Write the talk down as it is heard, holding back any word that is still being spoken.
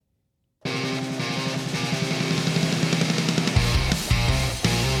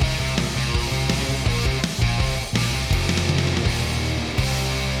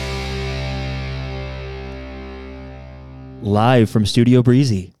live from Studio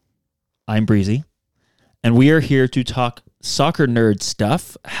Breezy. I'm Breezy, and we are here to talk soccer nerd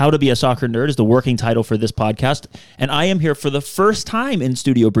stuff. How to Be a Soccer Nerd is the working title for this podcast, and I am here for the first time in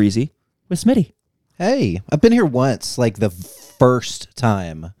Studio Breezy with Smitty. Hey, I've been here once, like the first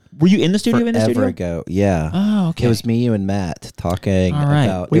time. Were you in the studio? Forever ago, yeah. Oh, okay. It was me, you, and Matt talking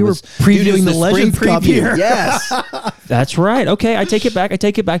about. We were previewing the Legends Cup here. Yes, That's right. Okay, I take it back.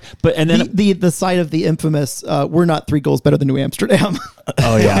 But and then the site of the infamous "We're not 3 goals better than New Amsterdam."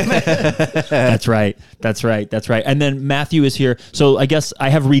 Oh yeah, that's right. And then Matthew is here. So I guess I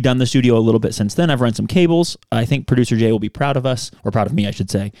have redone the studio a little bit since then. I've run some cables. I think producer Jay will be proud of us, or proud of me, I should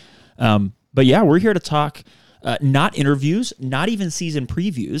say. But yeah, we're here to talk. Not interviews, not even season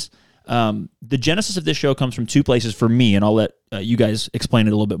previews. The genesis of this show comes from two places for me, and I'll let you guys explain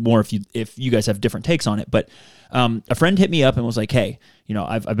it a little bit more if you guys have different takes on it. But a friend hit me up and was like, "Hey,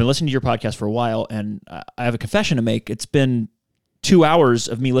 I've been listening to your podcast for a while, and I have a confession to make. It's been 2 hours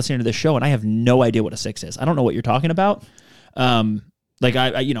of me listening to this show, and I have no idea what a 6 is. I don't know what you're talking about.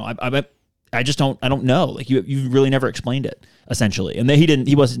 I just don't know. Like you really never explained it, essentially. And then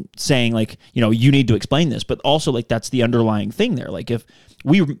he wasn't saying like, you need to explain this, but also like that's the underlying thing there. Like if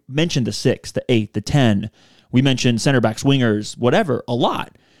we mentioned the 6, the 8, the 10, we mentioned center backs, wingers, whatever, a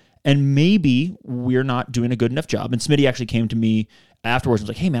lot. And maybe we're not doing a good enough job. And Smitty actually came to me afterwards and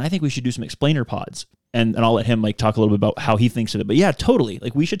was like, "Hey man, I think we should do some explainer pods." And I'll let him like talk a little bit about how he thinks of it. But yeah, totally.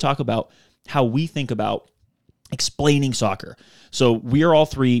 Like we should talk about how we think about explaining soccer. So we are all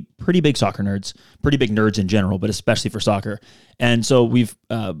three pretty big soccer nerds, pretty big nerds in general, but especially for soccer. And so we've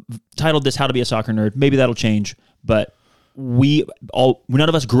titled this "How to Be a Soccer Nerd." Maybe that'll change, but none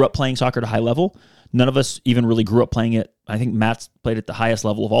of us grew up playing soccer at a high level. None of us even really grew up playing it. I think Matt's played at the highest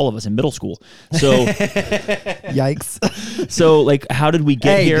level of all of us in middle school. So Yikes. So like, how did we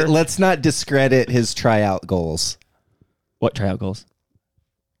get here? Let's not discredit his tryout goals. What tryout goals?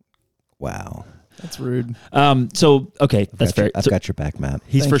 Wow. That's rude. So okay, that's fair. I've got your back, Matt.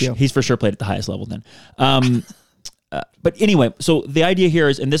 He's for sure played at the highest level then. But anyway, so the idea here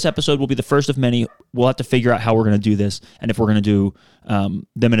is, and this episode will be the first of many. We'll have to figure out how we're going to do this, and if we're going to do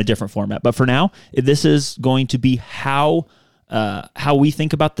them in a different format. But for now, this is going to be how we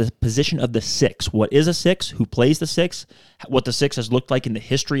think about the position of the 6. What is a 6? Who plays the 6? What the 6 has looked like in the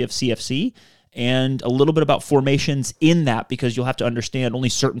history of CFC, and a little bit about formations in that, because you'll have to understand only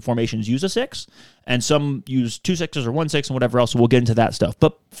certain formations use a 6, and some use 2 6s or 1 6 and whatever else. So we'll get into that stuff.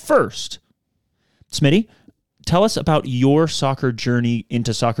 But first, Smitty, tell us about your soccer journey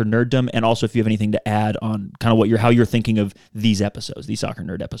into soccer nerddom, and also if you have anything to add on kind of how you're thinking of these episodes, these soccer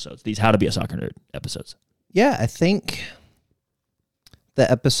nerd episodes, these How to Be a Soccer Nerd episodes. Yeah, I think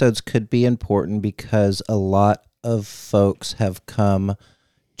the episodes could be important because a lot of folks have come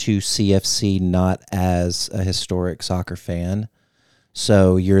to CFC not as a historic soccer fan.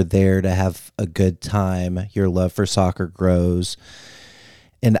 So you're there to have a good time. Your love for soccer grows.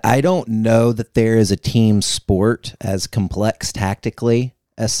 And I don't know that there is a team sport as complex tactically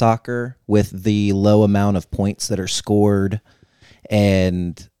as soccer, with the low amount of points that are scored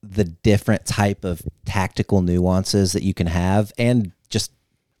and the different type of tactical nuances that you can have, and just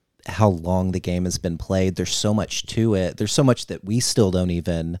how long the game has been played. There's so much to it. There's so much that we still don't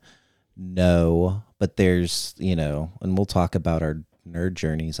even know, but there's, and we'll talk about our nerd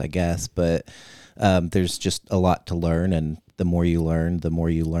journeys, I guess, but there's just a lot to learn, and the more you learn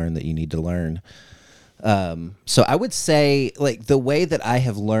that you need to learn. So I would say, like, the way that I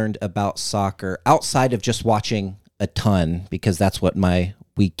have learned about soccer outside of just watching a ton, because that's what my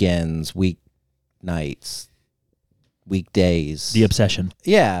weekends, weeknights, weekdays, The obsession.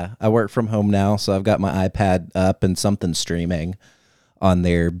 Yeah, I work from home now, so I've got my iPad up and something streaming on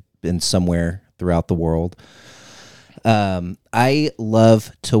there in somewhere throughout the world. I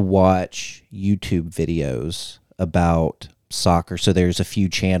love to watch YouTube videos about soccer. So there's a few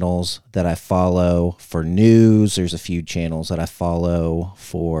channels that I follow for news. There's a few channels that I follow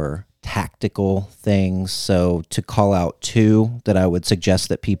for tactical things. So to call out 2 that I would suggest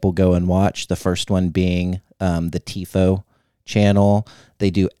that people go and watch, the first one being the Tifo channel. They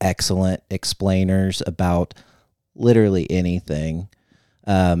do excellent explainers about literally anything.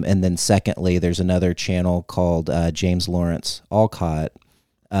 And then secondly, there's another channel called James Lawrence Alcott.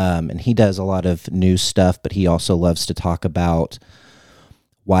 And he does a lot of news stuff, but he also loves to talk about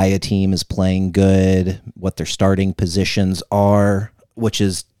why a team is playing good, what their starting positions are, which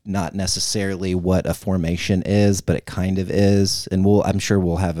is not necessarily what a formation is, but it kind of is. And I'm sure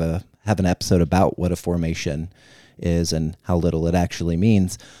we'll have an episode about what a formation is and how little it actually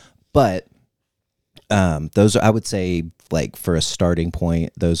means. But those are, I would say, like, for a starting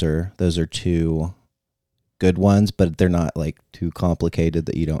point, those are 2 good ones, but they're not like too complicated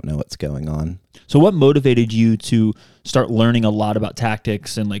that you don't know what's going on. So what motivated you to start learning a lot about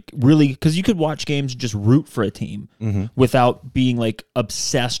tactics and like really, because you could watch games and just root for a team without being like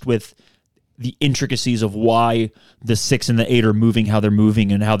obsessed with the intricacies of why the 6 and the 8 are moving, how they're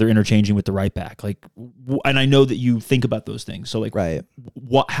moving, and how they're interchanging with the right back. Like, and I know that you think about those things. So like, Right.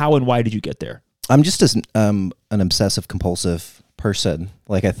 How and why did you get there? I'm just an obsessive compulsive person.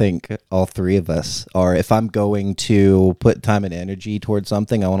 Like I think all three of us are. If I'm going to put time and energy towards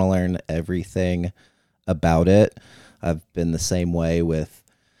something, I want to learn everything about it. I've been the same way with,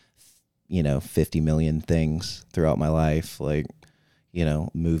 50 million things throughout my life, like,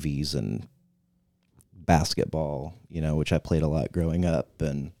 movies and basketball, which I played a lot growing up.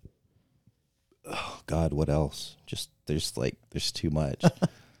 And oh God, what else? Just there's too much.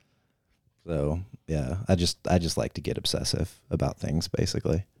 So yeah, I just like to get obsessive about things,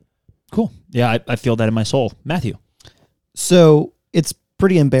 basically. Cool. Yeah, I feel that in my soul. Matthew. So it's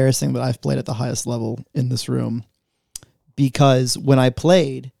pretty embarrassing that I've played at the highest level in this room, because when I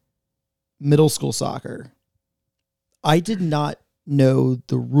played middle school soccer, I did not know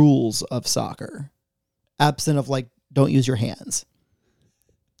the rules of soccer, absent of like, don't use your hands.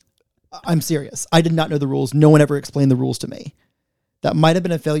 I'm serious. I did not know the rules. No one ever explained the rules to me. That might have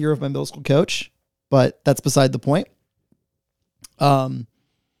been a failure of my middle school coach, but that's beside the point. All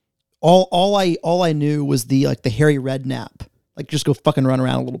I knew was the Harry Redknapp, like just go fucking run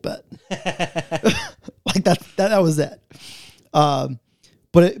around a little bit, like that was it.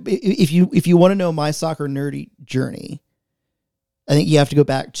 But if you want to know my soccer nerdy journey, I think you have to go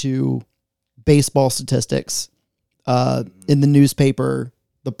back to baseball statistics, in the newspaper,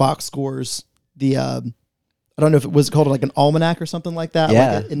 the box scores, I don't know if it was called like an almanac or something like that.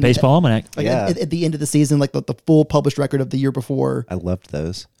 Yeah. Like Baseball almanac. Like Yeah. at the end of the season, like the full published record of the year before. I loved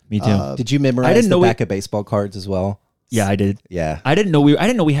those. Me too. Did you memorize I didn't the know back of baseball cards as well? Yeah, I did. Yeah. I didn't know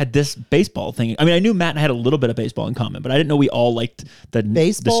we had this baseball thing. I mean, I knew Matt and I had a little bit of baseball in common, but I didn't know we all liked the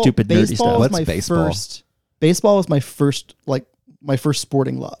stupid nerdy baseball stuff. was What's my baseball? Baseball was my first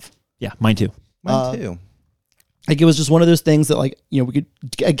sporting love. Yeah, mine too. Mine too. Like it was just one of those things that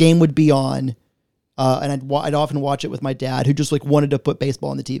a game would be on, and I'd often watch it with my dad, who just like wanted to put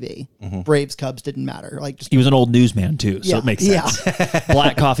baseball on the TV. Braves, Cubs didn't matter. Like just He was an old newsman too, so it makes sense.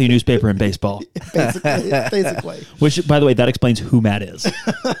 Black coffee, newspaper, and baseball. basically. Which, by the way, that explains who Matt is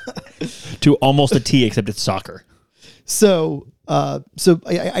to almost a T, except it's soccer. So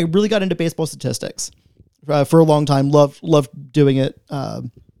I really got into baseball statistics for a long time. Loved doing it,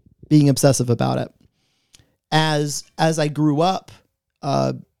 being obsessive about it. As I grew up,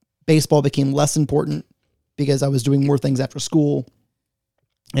 baseball became less important because I was doing more things after school,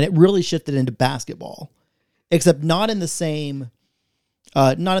 and it really shifted into basketball, except not in the same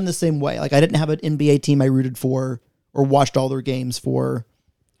way. Like I didn't have an NBA team I rooted for or watched all their games for.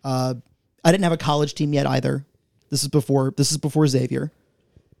 I didn't have a college team yet either. This is before Xavier.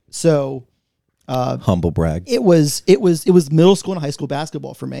 So, Humble brag. it was middle school and high school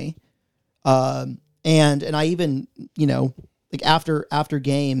basketball for me. And I even, like after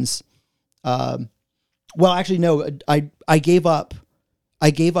games, well, actually, no, I gave up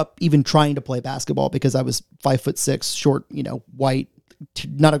even trying to play basketball because I was 5'6", short, white,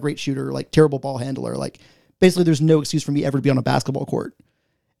 not a great shooter, like terrible ball handler. Like basically there's no excuse for me ever to be on a basketball court.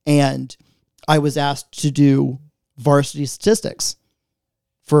 And I was asked to do varsity statistics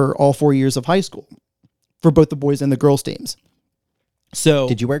for all 4 years of high school for both the boys and the girls teams. So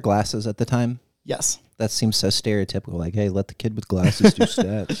Did you wear glasses at the time? yes. That seems so stereotypical. Like, hey, let the kid with glasses do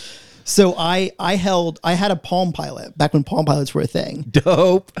stats. So I had a Palm Pilot back when Palm Pilots were a thing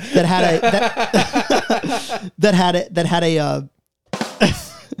Dope. that had a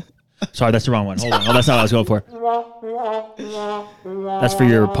Sorry, that's the wrong one. Hold on. Oh, that's not what I was going for. That's for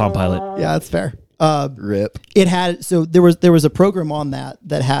your Palm Pilot. yeah, that's fair. Rip. It had, so there was a program on that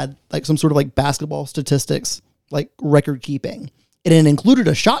had like some sort of like basketball statistics, like record keeping. And it included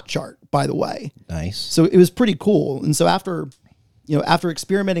a shot chart, by the way. Nice. So it was pretty cool. And so after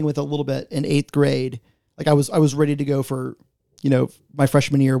experimenting with it a little bit in 8th grade, like I was ready to go for, my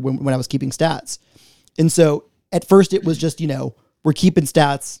freshman year when I was keeping stats. And so at first it was just, we're keeping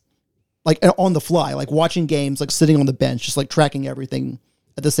stats like on the fly, like watching games, like sitting on the bench, just like tracking everything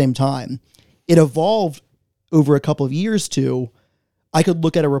at the same time. It evolved over a couple of years to, I could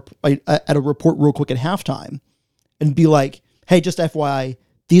look at a report real quick at halftime and be like, hey, just FYI,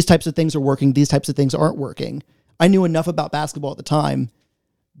 these types of things are working. These types of things aren't working. I knew enough about basketball at the time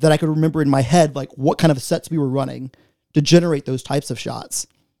that I could remember in my head, like what kind of sets we were running to generate those types of shots,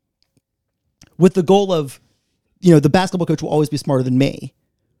 with the goal of, the basketball coach will always be smarter than me,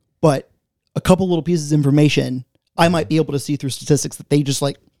 but a couple little pieces of information, I might be able to see through statistics that they just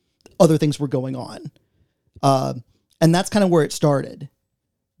like other things were going on. And that's kind of where it started,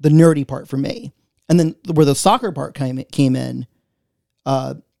 the nerdy part for me. And then where the soccer part came in,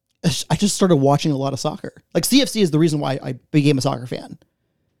 I just started watching a lot of soccer. Like CFC is the reason why I became a soccer fan.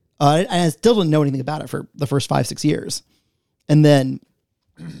 And I still didn't know anything about it for the first 5-6 years. And then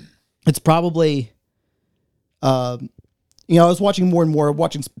it's probably, I was watching more and more,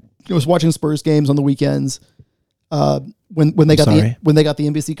 I was watching Spurs games on the weekends when they got the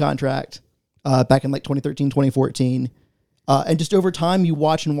NBC contract back in like 2013, 2014. And just over time, you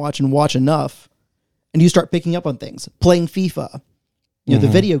watch and watch and watch enough, and you start picking up on things. Playing FIFA, the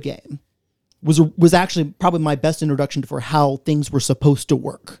video game, was actually probably my best introduction for how things were supposed to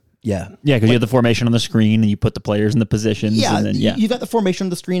work. Yeah. Yeah, because you had the formation on the screen and you put the players in the positions. Yeah, and then, you got the formation on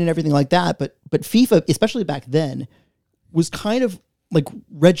the screen and everything like that. But FIFA, especially back then, was kind of like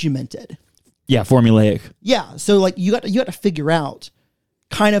regimented. Yeah, formulaic. Yeah, so like you got to figure out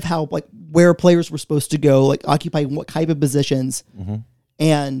kind of how like where players were supposed to go, like occupying what type of positions,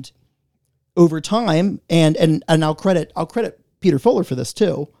 and over time, and I'll credit Peter Fuller for this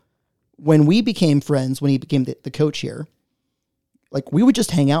too. When we became friends, when he became the coach here, like we would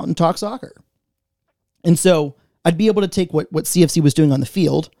just hang out and talk soccer, and so I'd be able to take what CFC was doing on the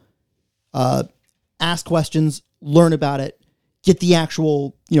field, ask questions, learn about it, get the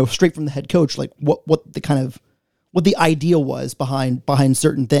actual straight from the head coach, like what the idea was behind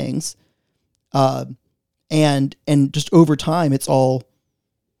certain things, and just over time, it's all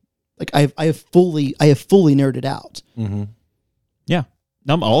like I have fully nerded out. Mm-hmm. Yeah,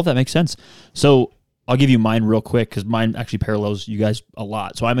 all of that makes sense. So I'll give you mine real quick because mine actually parallels you guys a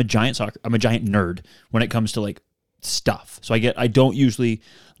lot. So I'm a giant nerd when it comes to like stuff. So I don't usually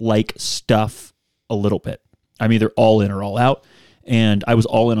like stuff a little bit. I'm either all in or all out, and I was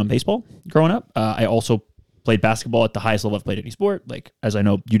all in on baseball growing up. I also played basketball at the highest level I've played any sport. Like, as I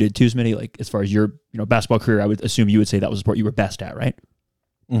know you did too, Smitty, like as far as your, basketball career, I would assume you would say that was a sport you were best at, right?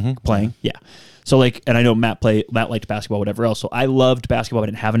 Mm-hmm. Playing. Yeah. So like, and I know Matt liked basketball, whatever else. So I loved basketball. I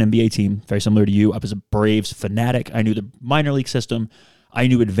didn't have an NBA team, very similar to you. I was a Braves fanatic. I knew the minor league system. I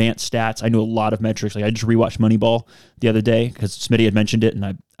knew advanced stats. I knew a lot of metrics. Like I just rewatched Moneyball the other day because Smitty had mentioned it,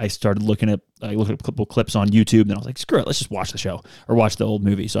 and I started looking at a couple clips on YouTube, and I was like, screw it, let's just watch the show or watch the old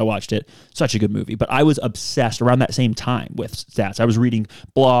movie. So I watched it. Such a good movie. But I was obsessed around that same time with stats. I was reading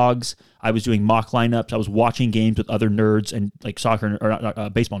blogs. I was doing mock lineups. I was watching games with other nerds and like soccer or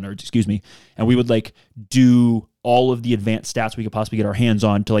baseball nerds, excuse me. And we would like do all of the advanced stats we could possibly get our hands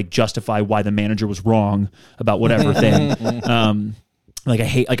on to like justify why the manager was wrong about whatever thing.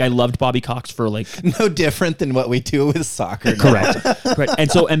 I loved Bobby Cox for like no different than what we do with soccer. Correct.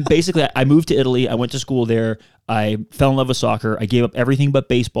 And basically I moved to Italy. I went to school there. I fell in love with soccer. I gave up everything but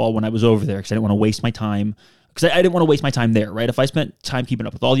baseball when I was over there because I didn't want to waste my time. Because I didn't want to waste my time there, right? If I spent time keeping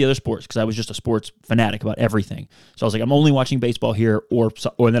up with all the other sports, because I was just a sports fanatic about everything. So I was like, I'm only watching baseball here, or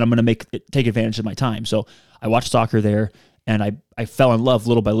then I'm going to take advantage of my time. So I watched soccer there, and I fell in love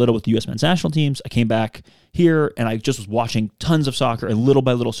little by little with the U.S. men's national teams. I came back here, and I just was watching tons of soccer, and little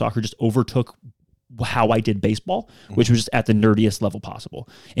by little, soccer just overtook how I did baseball, which was just at the nerdiest level possible,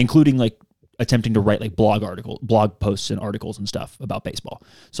 including like attempting to write like blog posts and articles and stuff about baseball.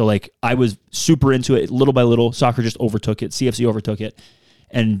 So like I was super into it. Little by little, soccer just overtook it. CFC overtook it,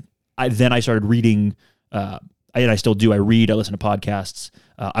 and I started reading. And I still do. I read. I listen to podcasts.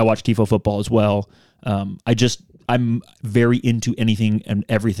 I watch Tifo football as well. I'm very into anything and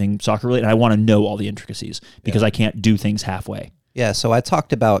everything soccer related. And I want to know all the intricacies because I can't do things halfway. Yeah, so I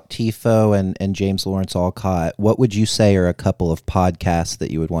talked about Tifo and James Lawrence Alcott. What would you say are a couple of podcasts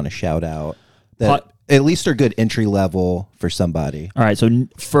that you would want to shout out that at least are good entry level for somebody? All right, so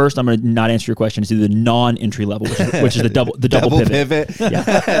first I'm going to not answer your question. It's the non-entry level, which is the double pivot. Yeah,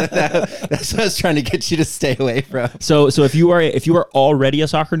 that's what I was trying to get you to stay away from. So if you are already a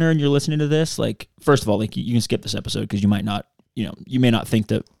soccer nerd and you're listening to this, like first of all, like you can skip this episode because you might not, you may not think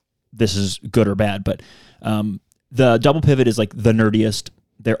that this is good or bad, but the double pivot is like the nerdiest.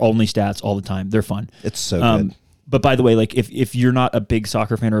 They're only stats all the time. They're fun. It's so good. But by the way, like if you're not a big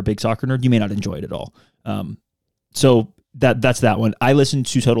soccer fan or a big soccer nerd, you may not enjoy it at all. So that's that one. I listen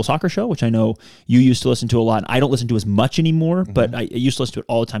to Total Soccer Show, which I know you used to listen to a lot. I don't listen to as much anymore, but I used to listen to it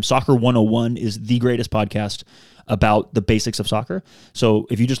all the time. Soccer 101 is the greatest podcast about the basics of soccer. So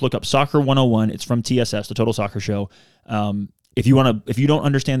if you just look up Soccer 101, it's from TSS, the Total Soccer Show. If you don't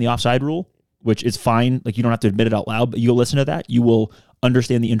understand the offside rule, which is fine, like you don't have to admit it out loud, but you'll listen to that, you will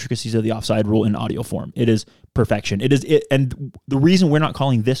understand the intricacies of the offside rule in audio form. It is perfection. And the reason we're not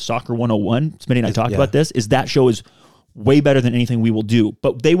calling this Soccer 101, Smitty and I talked about this, is that show is way better than anything we will do,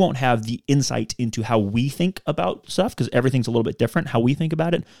 but they won't have the insight into how we think about stuff because everything's a little bit different how we think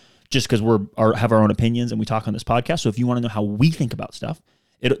about it, just because have our own opinions and we talk on this podcast. So if you want to know how we think about stuff,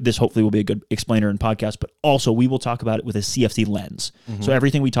 this hopefully will be a good explainer and podcast, but also we will talk about it with a CFC lens. So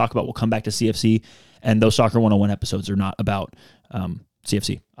everything we talk about will come back to CFC, and those Soccer 101 episodes are not about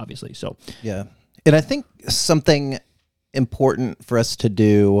CFC, obviously. So yeah. And I think something important for us to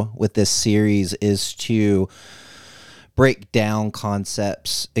do with this series is to break down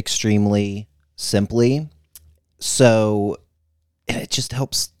concepts extremely simply. So it just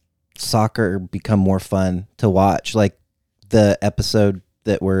helps soccer become more fun to watch. Like the episode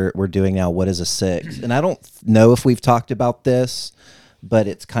that we're doing now, What is a Six? And I don't know if we've talked about this, but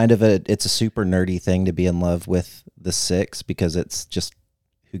it's kind of it's a super nerdy thing to be in love with the six because it's just,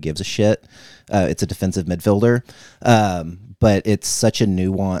 who gives a shit? It's a defensive midfielder. But it's such a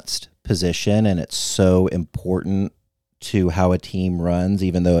nuanced position, and it's so important to how a team runs,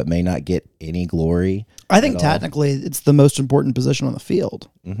 even though it may not get any glory. I think technically it's the most important position on the field.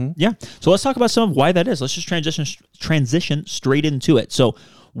 Yeah. So let's talk about some of why that is. Let's just transition straight into it. So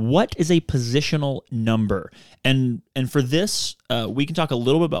what is a positional number? And for this, we can talk a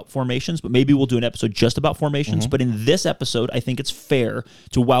little bit about formations, but maybe we'll do an episode just about formations. But in this episode, I think it's fair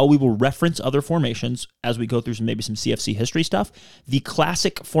to, while we will reference other formations as we go through maybe some CFC history stuff, the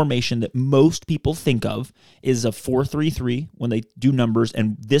classic formation that most people think of is a 4-3-3 when they do numbers.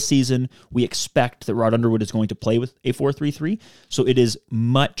 And this season, we expect that Rod Underwood is going to play with a 4-3-3. So it is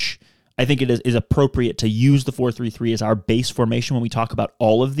I think it is appropriate to use the 4-3-3 as our base formation when we talk about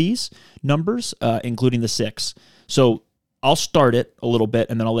all of these numbers, including the six. So I'll start it a little bit,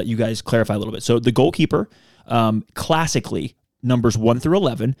 and then I'll let you guys clarify a little bit. So the goalkeeper, classically, numbers 1 through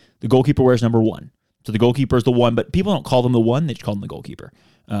 11, the goalkeeper wears number 1. So the goalkeeper is the 1, but people don't call them the 1, they just call them the goalkeeper.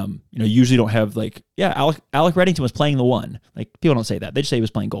 Usually don't have Alec Reddington was playing the 1. Like, people don't say that. They just say he was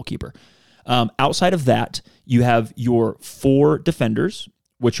playing goalkeeper. Outside of that, you have your 4 defenders,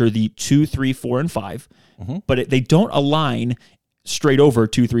 which are the 2, 3, 4, and 5, but they don't align straight over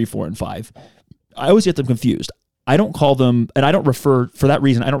 2, 3, 4, and 5. I always get them confused. I don't call them, and I don't refer, for that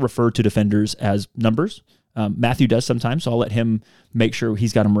reason, I don't refer to defenders as numbers. Matthew does sometimes, so I'll let him make sure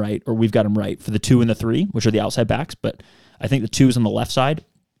he's got them right, or we've got them right for the 2 and the 3, which are the outside backs, but I think the 2 is on the left side,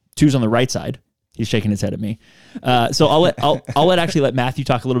 2 is on the right side. He's shaking his head at me. So I'll let Matthew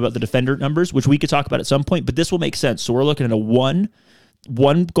talk a little about the defender numbers, which we could talk about at some point, but this will make sense. So we're looking at a one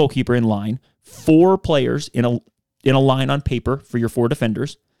goalkeeper in line, 4 players in a line on paper for your 4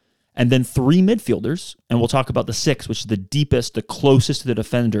 defenders, and then 3 midfielders, and we'll talk about the 6, which is the deepest, the closest to the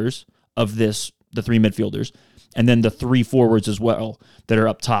defenders of the 3 midfielders, and then the 3 forwards as well that are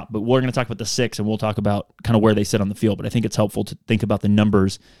up top. But we're going to talk about the 6, and we'll talk about kind of where they sit on the field. But I think it's helpful to think about the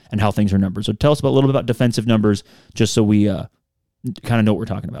numbers and how things are numbered. So tell us a little bit about defensive numbers, just so we kind of know what we're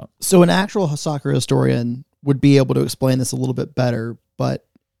talking about. So an actual soccer historian would be able to explain this a little bit better, but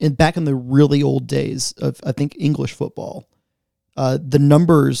back in the really old days of, I think, English football, the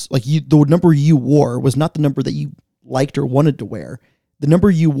numbers, the number you wore was not the number that you liked or wanted to wear. The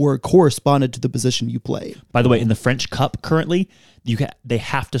number you wore corresponded to the position you played. By the way, in the French Cup currently, they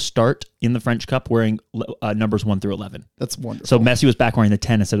have to start in the French Cup wearing numbers 1 through 11. That's wonderful. So Messi was back wearing the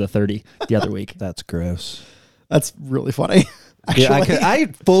 10 instead of the 30 the other week. That's gross. That's really funny. Actually. Yeah, I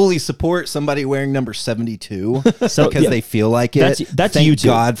fully support somebody wearing number 72 because they feel like it. That's Thank you too.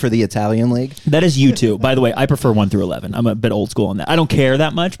 God for the Italian league. That is you too. By the way, I prefer 1 through 11. I'm a bit old school on that. I don't care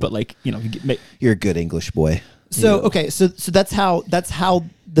that much, but You're a good English boy. So so that's how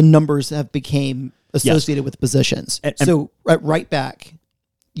the numbers have became associated with positions. So at right back,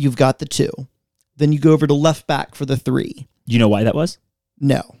 you've got the 2. Then you go over to left back for the 3. You know why that was?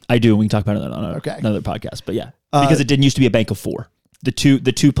 No, I do. We can talk about it on another podcast. But yeah, because it didn't used to be a bank of 4. The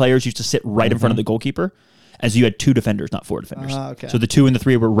two players used to sit right in front of the goalkeeper, as you had 2 defenders, not 4 defenders. Okay. So the 2 and the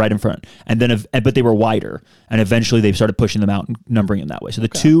 3 were right in front, and then but they were wider, and eventually they started pushing them out and numbering them that way. So the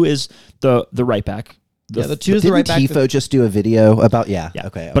 2 is the right back. The 2 is the right back. Didn't Tifo just do a video about? Yeah.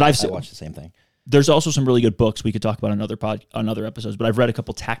 Okay. But I watched the same thing. There's also some really good books we could talk about on other episodes. But I've read a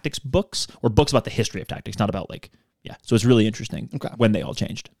couple tactics books, or books about the history of tactics, not about So it's really interesting when they all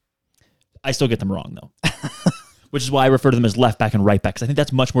changed. I still get them wrong though, which is why I refer to them as left back and right back, because I think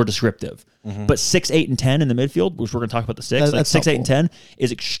that's much more descriptive. But 6, 8, and 10 in the midfield, which we're going to talk about the 6, that's 6, 8, helpful. and 10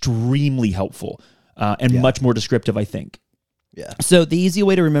 is extremely helpful and much more descriptive, I think. Yeah. So the easy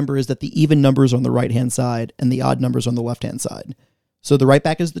way to remember is that the even numbers are on the right-hand side and the odd numbers are on the left-hand side. So the right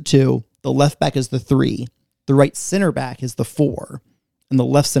back is the 2, the left back is the 3, the right center back is the 4, and the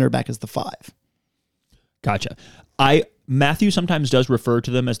left center back is the 5. Gotcha. Matthew sometimes does refer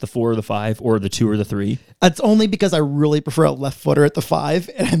to them as the 4 or the 5 or the 2 or the 3. It's only because I really prefer a left footer at the 5,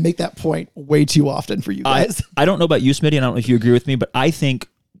 and I make that point way too often for you guys. I don't know about you, Smitty, and I don't know if you agree with me, but I think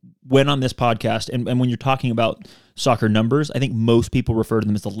when on this podcast and when you're talking about soccer numbers, I think most people refer to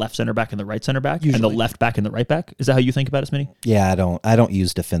them as the left center back and the right center back, and the left back and the right back. Is that how you think about it, Smitty? Yeah, I don't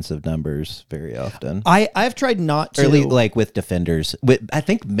use defensive numbers very often. I've tried not to. Or like with defenders. I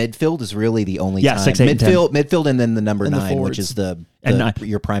think midfield is really the only time. 6, 8, and 10. Midfield, and then the number And the 9, which is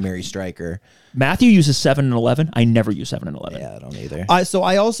your primary striker. Matthew uses 7 and 11. I never use 7 and 11. Yeah, I don't either.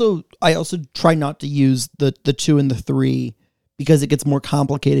 I also try not to use the 2 and the 3 because it gets more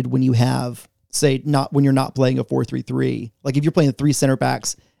complicated when you have, say, when you're not playing a 4-3-3. Like if you're playing 3 center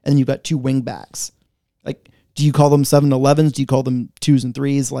backs and then you've got 2 wing backs. Like, do you call them 7-11s? Do you call them 2s and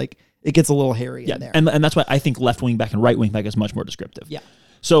 3s? Like, it gets a little hairy in there. And that's why I think left wing back and right wing back is much more descriptive. Yeah.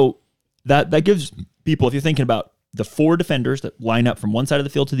 So that gives people, if you're thinking about the 4 defenders that line up from one side of the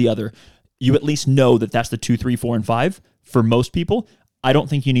field to the other, you at least know that that's the 2, 3, 4, and 5. For most people, I don't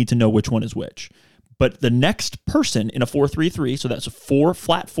think you need to know which one is which. But the next person in a 4-3-3, so that's 4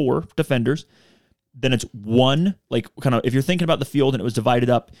 flat 4 defenders, then it's one, like kind of, if you're thinking about the field and it was divided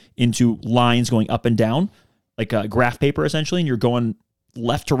up into lines going up and down, like a graph paper essentially, and you're going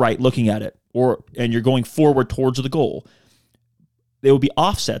left to right looking at it, and you're going forward towards the goal, they will be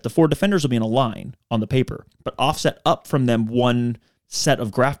offset. The 4 defenders will be in a line on the paper, but offset up from them one set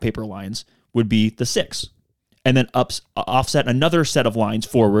of graph paper lines would be the 6. And then offset another set of lines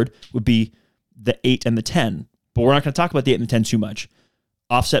forward would be the 8 and the 10. But we're not going to talk about the 8 and the 10 too much.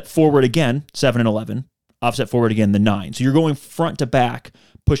 Offset forward again, 7 and 11. Offset forward again, the 9. So you're going front to back,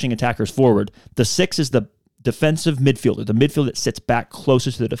 pushing attackers forward. The 6 is the defensive midfielder, the midfield that sits back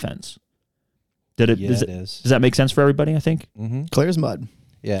closest to the defense. It is. Does that make sense for everybody, I think? Mm-hmm. Clear as mud.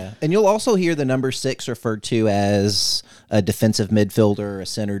 Yeah. And you'll also hear the number 6 referred to as a defensive midfielder, a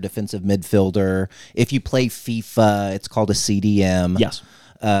center defensive midfielder. If you play FIFA, it's called a CDM. Yes.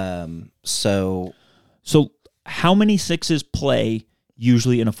 So how many 6s play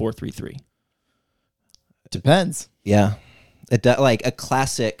usually in a 4-3-3? Depends. Yeah. Like a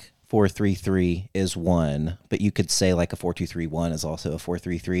classic 4-3-3 is 1, but you could say like a 4-2-3-1 is also a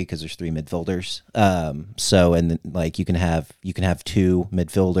 4-3-3 because there's 3 midfielders. And then, like you can have 2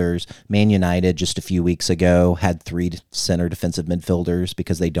 midfielders. Man United just a few weeks ago had 3 center defensive midfielders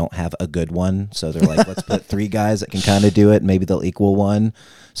because they don't have a good one. So they're like, let's put 3 guys that can kind of do it. And maybe they'll equal 1.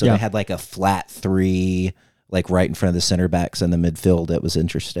 So they had like a flat 3, like right in front of the center backs in the midfield. It was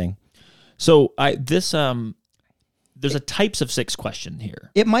interesting. So there's a types of 6 question here.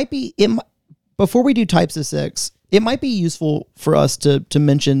 It might be before we do types of 6. It might be useful for us to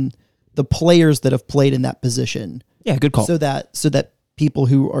mention the players that have played in that position. Yeah, good call. So that people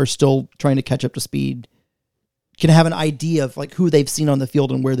who are still trying to catch up to speed can have an idea of like who they've seen on the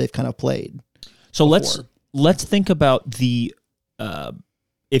field and where they've kind of played. So before. let's think about the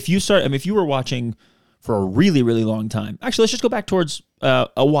if you were watching for a really, really long time. Actually, let's just go back towards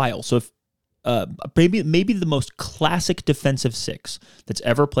a while. So if maybe the most classic defensive 6 that's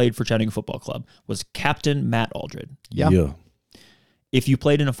ever played for Chattanooga Football Club was Captain Matt Aldred. Yeah. If you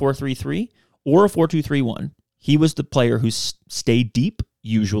played in a 4-3-3 or a 4-2-3-1, he was the player who stayed deep,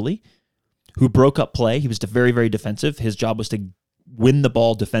 usually, who broke up play. He was very, very defensive. His job was to win the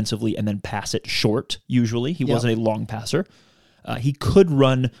ball defensively and then pass it short, usually. He wasn't a long passer. He could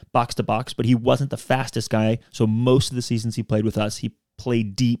run box to box, but he wasn't the fastest guy. So most of the seasons he played with us, he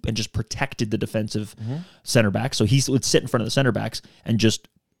played deep and just protected the defensive center back. So he would sit in front of the center backs and just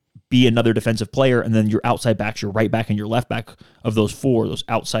be another defensive player. And then your outside backs, your right back and your left back of those 4, those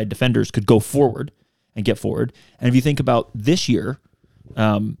outside defenders could go forward and get forward. And if you think about this year,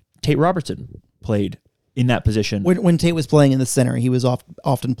 Tate Robertson played in that position. When Tate was playing in the center, he was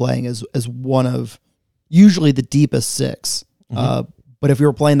often playing as one of usually the deepest 6. But if we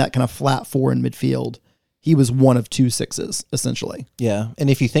were playing that kind of flat 4 in midfield, he was one of 2 6s, essentially. Yeah.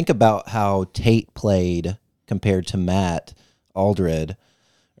 And if you think about how Tate played compared to Matt Aldred,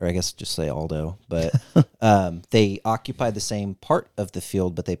 or I guess just say Aldo, but they occupied the same part of the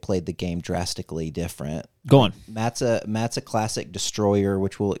field, but they played the game drastically different. Go on. Matt's a classic destroyer,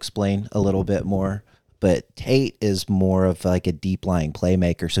 which we'll explain a little bit more. But Tate is more of like a deep lying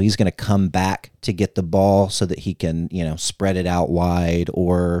playmaker. So he's going to come back to get the ball so that he can, spread it out wide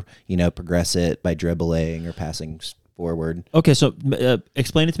or, progress it by dribbling or passing forward. Okay, so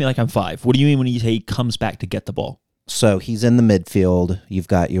explain it to me like I'm 5. What do you mean when you say he comes back to get the ball? So he's in the midfield. You've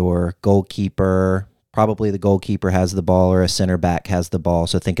got your goalkeeper. Probably the goalkeeper has the ball or a center back has the ball.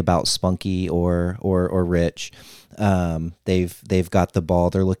 So think about Spunky or Rich. They've got the ball.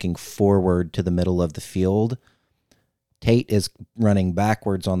 They're looking forward to the middle of the field. Tate is running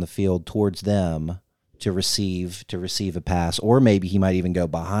backwards on the field towards them to receive a pass, or maybe he might even go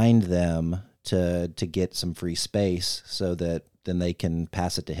behind them to get some free space so that then they can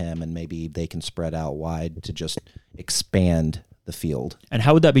pass it to him, and maybe they can spread out wide to just expand the field. And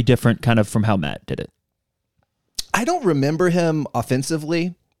how would that be different kind of from how Matt did it? I don't remember him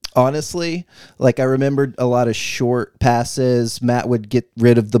offensively, honestly. Like, I remembered a lot of short passes. Matt would get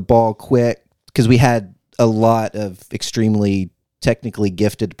rid of the ball quick because we had a lot of extremely technically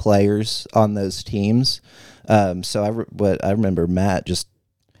gifted players on those teams. But I remember Matt just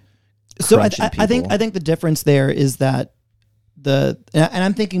crunching I think the difference there is that and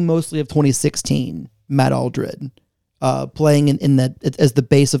I'm thinking mostly of 2016 Matt Aldred playing in that as the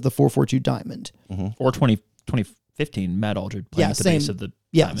base of the 4-4-2 diamond, or 2015 Matt Aldred playing at the base of the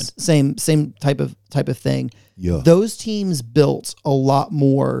diamond. Same type of thing. Yeah. Those teams built a lot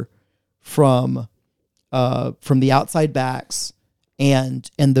more from the outside backs and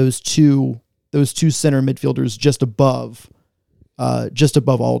those two center midfielders just above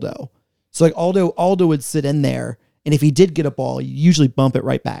Aldo. So like Aldo would sit in there, and if he did get a ball, you usually bump it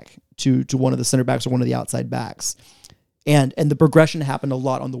right back to one of the center backs or one of the outside backs. And the progression happened a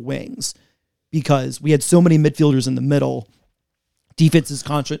lot on the wings because we had so many midfielders in the middle. Defense is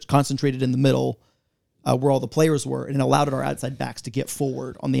concentrated in the middle where all the players were, and it allowed our outside backs to get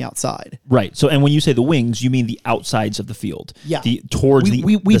forward on the outside. Right. So, and when you say the wings, you mean the outsides of the field. Yeah. Towards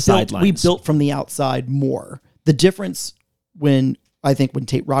the sidelines. We built from the outside more. The difference when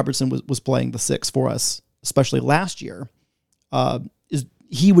Tate Robertson was playing the 6 for us, especially last year, is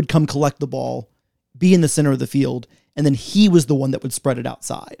he would come collect the ball, be in the center of the field, and then he was the one that would spread it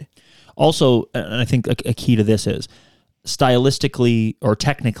outside. Also, and I think a key to this is stylistically or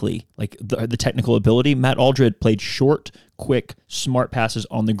technically, like the technical ability, Matt Aldred played short, quick, smart passes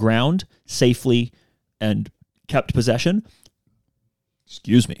on the ground safely and kept possession.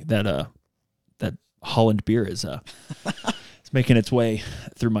 Excuse me, that Holland beer is it's making its way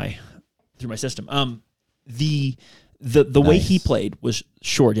through my system. The way he played was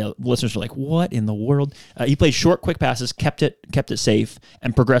short. Yeah, listeners are like, "What in the world?" He played short, quick passes, kept it safe,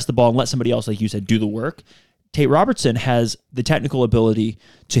 and progressed the ball and let somebody else, like you said, do the work. Tate Robertson has the technical ability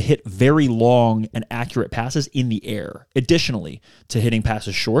to hit very long and accurate passes in the air, additionally to hitting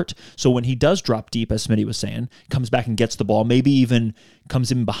passes short. So when he does drop deep, as Smitty was saying, comes back and gets the ball, maybe even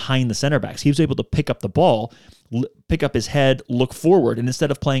comes in behind the center backs, he was able to pick up the ball, pick up his head, look forward, and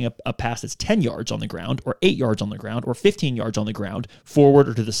instead of playing a pass that's 10 yards on the ground or 8 yards on the ground or 15 yards on the ground, forward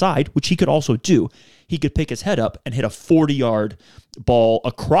or to the side, which he could also do, he could pick his head up and hit a 40-yard ball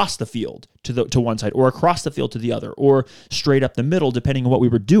across the field to one side or across the field to the other or straight up the middle, depending on what we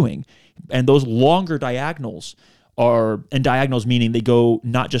were doing. And those longer diagonals diagonals meaning they go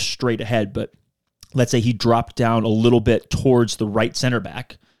not just straight ahead, but let's say he dropped down a little bit towards the right center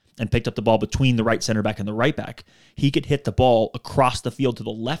back and picked up the ball between the right center back and the right back, he could hit the ball across the field to the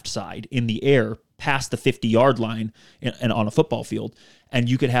left side in the air past the 50-yard line and on a football field. And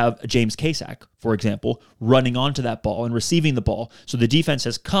you could have James Casack, for example, running onto that ball and receiving the ball. So the defense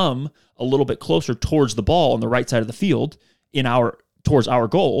has come a little bit closer towards the ball on the right side of the field towards our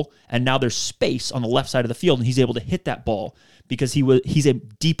goal, and now there's space on the left side of the field, and he's able to hit that ball because he's a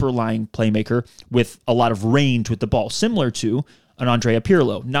deeper lying playmaker with a lot of range with the ball, similar to an Andrea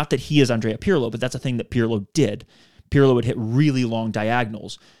Pirlo. Not that he is Andrea Pirlo, but that's a thing that Pirlo did. Pirlo would hit really long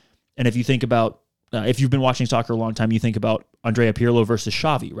diagonals. And if you think about, if you've been watching soccer a long time, you think about Andrea Pirlo versus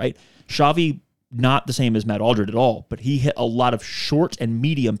Xavi, right? Xavi, not the same as Matt Aldred at all, but he hit a lot of short and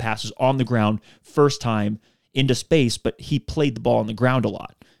medium passes on the ground first time into space, but he played the ball on the ground a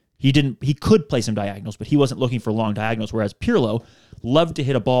lot. He could play some diagonals, but he wasn't looking for long diagonals, whereas Pirlo loved to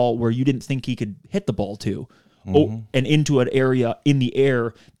hit a ball where you didn't think he could hit the ball to. And into an area in the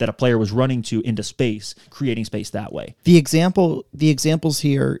air that a player was running to into space, creating space that way. The examples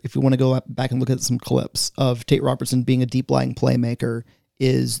here, if you want to go back and look at some clips of Tate Robertson being a deep lying playmaker,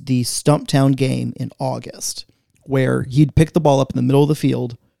 is the Stumptown game in August, where he'd pick the ball up in the middle of the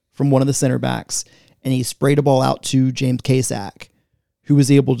field from one of the center backs, and he sprayed a ball out to James Casack, who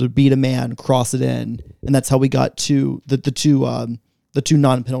was able to beat a man, cross it in, and that's how we got to the two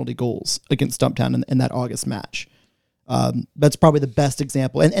non-penalty goals against Stumptown in that August match. That's probably the best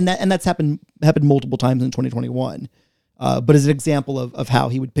example, and that's happened multiple times in 2021. But as an example of how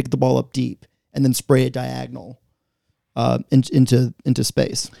he would pick the ball up deep and then spray a diagonal into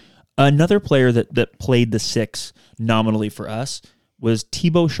space. Another player that played the 6 nominally for us was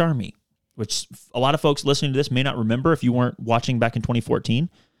Thibaut Charmy, which a lot of folks listening to this may not remember if you weren't watching back in 2014.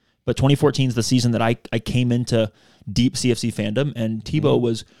 But 2014 is the season that I came into deep CFC fandom, and Thibaut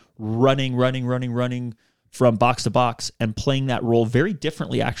was running from box to box and playing that role very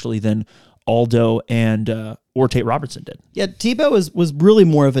differently, actually, than Aldo and or Tate Robertson did. Yeah, Tebow was really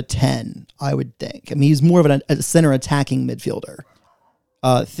more of a 10, I would think. I mean, he's more of a center attacking midfielder.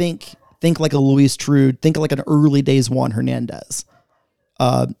 Think like a Luis Trude. Think like an early days Juan Hernandez.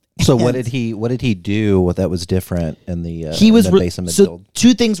 So what did he do that was different in the base of midfield? So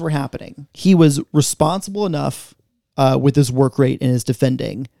two things were happening. He was responsible enough with his work rate and his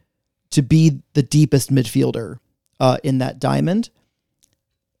defending to be the deepest midfielder in that diamond.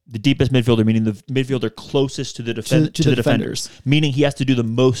 The deepest midfielder, meaning the midfielder closest to the defenders, meaning he has to do the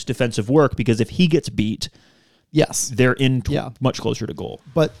most defensive work, because if he gets beat, yes, they're in much closer to goal.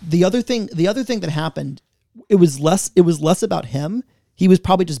 But the other thing that happened, it was less about him. He was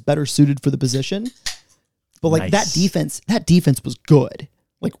probably just better suited for the position. But like that defense was good,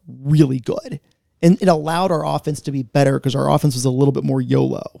 like really good. And it allowed our offense to be better because our offense was a little bit more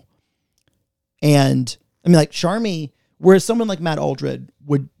YOLO. And I mean, like Charmy, whereas someone like Matt Aldred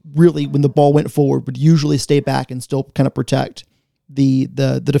would really, when the ball went forward, would usually stay back and still kind of protect the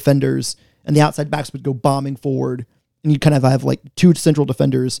defenders, and the outside backs would go bombing forward, and you'd kind of have like two central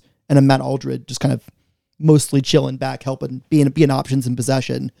defenders and a Matt Aldred just kind of mostly chilling back, helping, being options in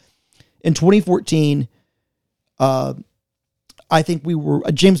possession. In 2014, I think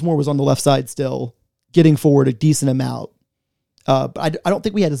James Moore was on the left side still, getting forward a decent amount. But I don't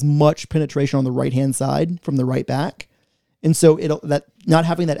think we had as much penetration on the right-hand side from the right back. And so that not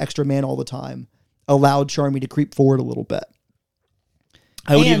having that extra man all the time allowed Charmy to creep forward a little bit.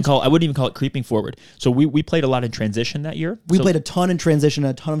 I wouldn't even call it creeping forward. So we played a lot in transition that year. We played a ton in transition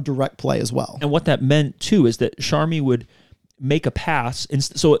and a ton of direct play as well. And what that meant too is that Charmy would make a pass, and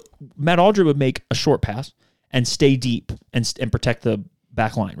so Matt Aldred would make a short pass and stay deep and protect the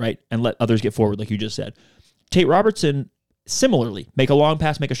back line, right, and let others get forward, like you just said. Tate Robertson similarly make a long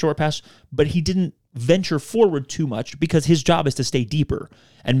pass, make a short pass, but he didn't venture forward too much because his job is to stay deeper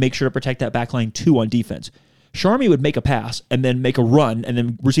and make sure to protect that back line too on defense. Charmy would make a pass and then make a run and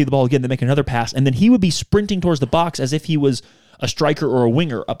then receive the ball again, then make another pass, and then he would be sprinting towards the box as if he was a striker or a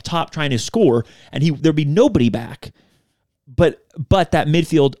winger up top trying to score, and there'd be nobody back. But that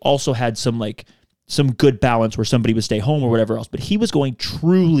midfield also had some good balance where somebody would stay home or whatever else. But he was going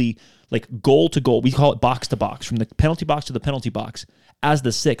truly like goal to goal. We call it box to box, from the penalty box to the penalty box as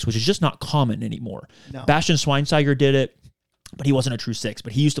the six, which is just not common anymore. No. Bastian Schweinsteiger did it, but he wasn't a true six.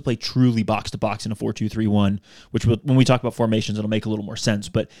 But he used to play truly box to box in a 4-2-3-1, which when we talk about formations, it'll make a little more sense.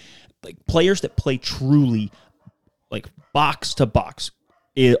 But like players that play truly like box to box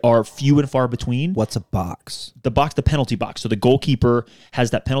are few and far between. What's a box? The penalty box. So the goalkeeper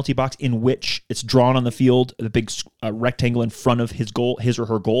has that penalty box in which it's drawn on the field, the big rectangle in front of his or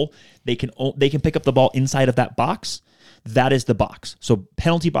her goal. They can pick up the ball inside of that box. That is the box. So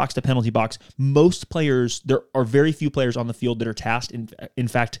penalty box to penalty box. Most players, there are very few players on the field that are tasked. In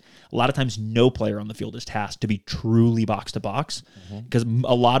fact, a lot of times no player on the field is tasked to be truly box to box, because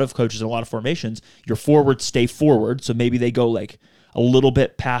a lot of coaches and a lot of formations, your forwards stay forward. So maybe they go like a little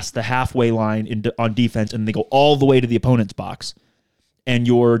bit past the halfway line on defense, and they go all the way to the opponent's box. And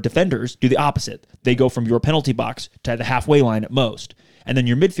your defenders do the opposite. They go from your penalty box to the halfway line at most. And then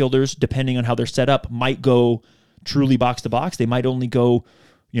your midfielders, depending on how they're set up, might go truly box to box. They might only go,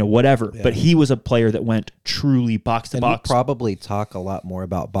 whatever. Yeah. But he was a player that went truly box to box. We'll probably talk a lot more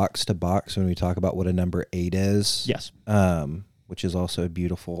about box to box when we talk about what a number 8 is. Yes. Which is also a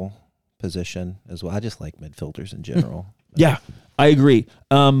beautiful position as well. I just like midfielders in general. Yeah, I agree.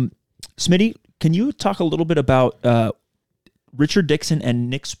 Smitty, can you talk a little bit about Richard Dixon and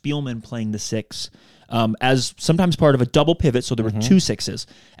Nick Spielman playing the 6 as sometimes part of a double pivot? So there were 2 6s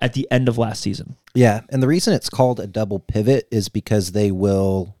at the end of last season. Yeah, and the reason it's called a double pivot is because they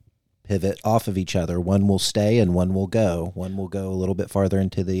will pivot off of each other. One will stay and one will go. One will go a little bit farther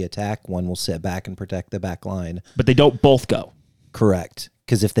into the attack. One will sit back and protect the back line. But they don't both go. Correct,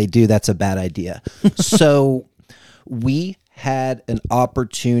 because if they do, that's a bad idea. So we had an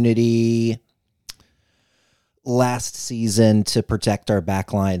opportunity last season to protect our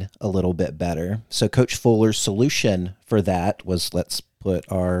back line a little bit better. So Coach Fuller's solution for that was, let's put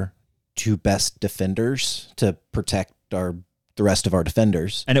our 2 best defenders to protect the rest of our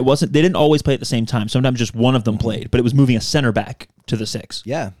defenders. And they didn't always play at the same time. Sometimes just one of them played, but it was moving a center back to the 6.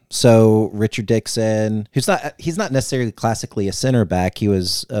 Yeah. So Richard Dixon, he's not necessarily classically a center back. He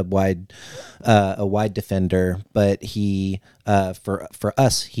was a wide defender, but he for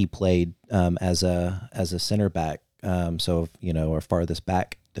us he played as a center back. So our farthest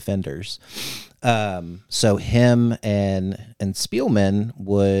back defenders. So him and Spielman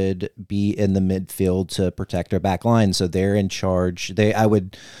would be in the midfield to protect our back line. So they're in charge. I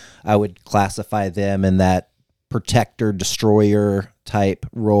would I would classify them in that protector, destroyer type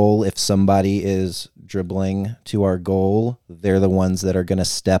role. If somebody is dribbling to our goal, they're the ones that are going to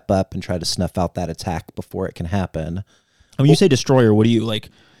step up and try to snuff out that attack before it can happen. And when you say destroyer, what do you like?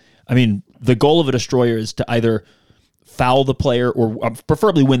 I mean, the goal of a destroyer is to either foul the player or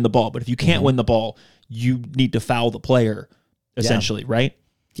preferably win the ball. But if you can't win the ball, you need to foul the player, essentially, right?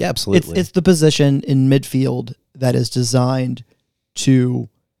 Yeah, absolutely. It's the position in midfield that is designed to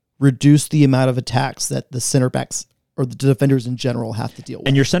reduce the amount of attacks that the center backs or the defenders in general have to deal with.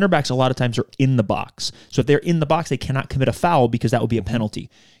 And your center backs a lot of times are in the box. So if they're in the box, they cannot commit a foul because that would be a penalty.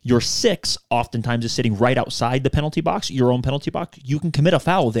 Your 6 oftentimes is sitting right outside the penalty box, your own penalty box. You can commit a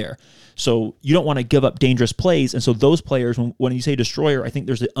foul there. So you don't want to give up dangerous plays. And so those players, when you say destroyer, I think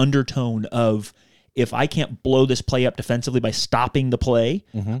there's an undertone of, if I can't blow this play up defensively by stopping the play,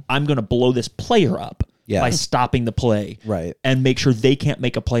 I'm going to blow this player up by stopping the play, Right. and make sure they can't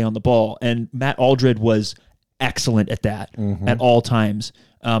make a play on the ball. And Matt Aldred was excellent at that at all times.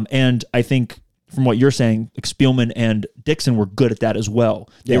 And I think from what you're saying, Spielman and Dixon were good at that as well.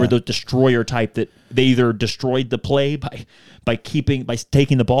 They were the destroyer type that they either destroyed the play by taking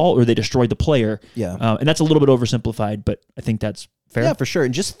the ball, or they destroyed the player. Yeah. And that's a little bit oversimplified, but I think that's fair. Yeah, for sure.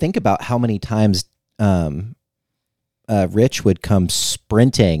 And just think about how many times Rich would come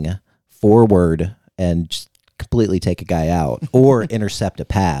sprinting forward and just completely take a guy out, or intercept a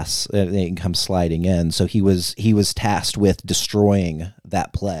pass and then come sliding in. So he was tasked with destroying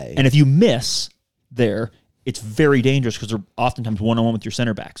that play. And if you miss there, it's very dangerous because they're oftentimes one-on-one with your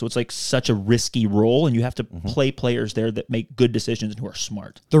center back. So it's like such a risky role, and you have to play players there that make good decisions and who are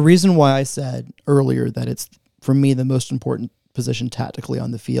smart. The reason why I said earlier that it's, for me, the most important position tactically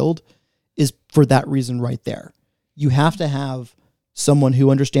on the field is for that reason right there. You have to have someone who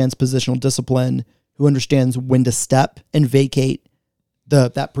understands positional discipline, who understands when to step and vacate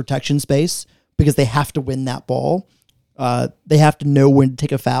that protection space, because they have to win that ball. They have to know when to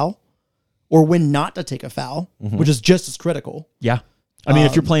take a foul or when not to take a foul, which is just as critical. Yeah. I mean,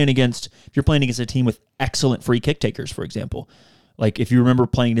 if you're playing against a team with excellent free kick takers, for example, like if you remember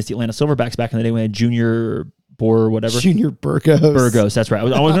playing against the Atlanta Silverbacks back in the day when we had Junior Burgos, that's right. I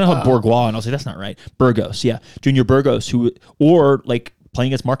was going to call Bourgois, and I was like, that's not right. Burgos, yeah. Junior Burgos, or like playing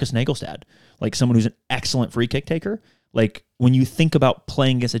against Marcus Nagelstad, like someone who's an excellent free kick taker. Like when you think about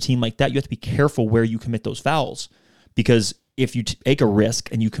playing against a team like that, you have to be careful where you commit those fouls, because if you take a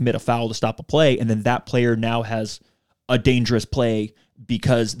risk and you commit a foul to stop a play, and then that player now has a dangerous play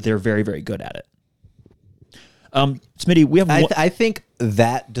because they're very, very good at it. Smitty, we have I think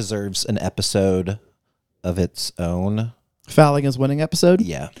that deserves an episode of its own. Fouling is winning episode?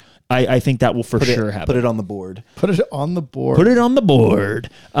 Yeah. I think that will for sure happen. Put it on the board. Put it on the board. Put it on the board.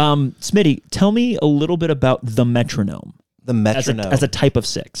 Smitty, tell me a little bit about the metronome. The metronome. As a type of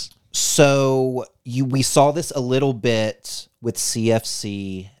 6. So we saw this a little bit with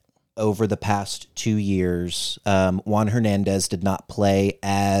CFC over the past 2 years. Juan Hernandez did not play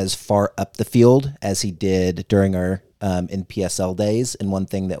as far up the field as he did during our NPSL days. And one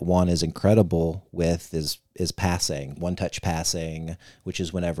thing that Juan is incredible with is passing, one-touch passing, which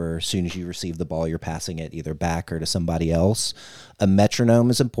is whenever, as soon as you receive the ball, you're passing it either back or to somebody else. A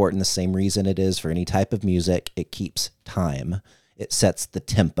metronome is important, the same reason it is for any type of music. It keeps time. It sets the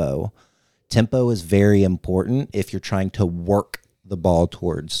tempo. Tempo is very important if you're trying to work the ball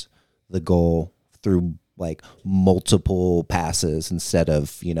towards the goal through like multiple passes instead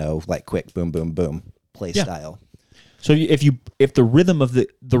of, like quick boom, boom, boom play style. So if the rhythm of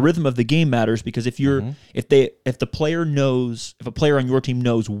the game matters, because if a player on your team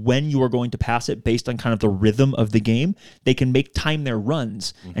knows when you are going to pass it based on kind of the rhythm of the game, they can time their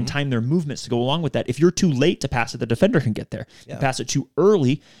runs and time their movements to go along with that. If you're too late to pass it, the defender can get there. Yeah. You pass it too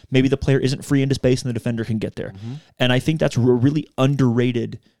early, maybe the player isn't free into space and the defender can get there. And I think that's a really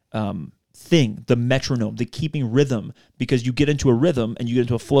underrated thing, the metronome, the keeping rhythm, because you get into a rhythm and you get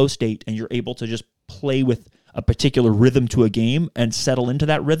into a flow state and you're able to just play with a particular rhythm to a game and settle into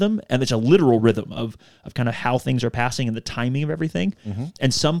that rhythm. And it's a literal rhythm of kind of how things are passing and the timing of everything.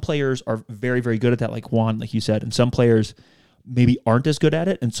 And some players are very, very good at that, like Juan, like you said, and some players maybe aren't as good at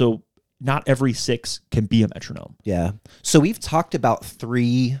it. And so not every 6 can be a metronome. Yeah. So we've talked about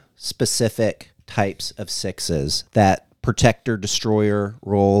 3 specific types of 6s: that protector, destroyer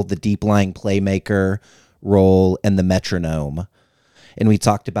role, the deep lying playmaker role, and the metronome. And we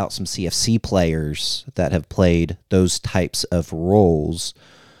talked about some CFC players that have played those types of roles.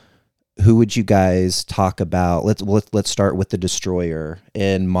 Who would you guys talk about? Let's start with the destroyer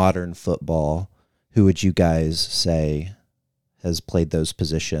in modern football. Who would you guys say has played those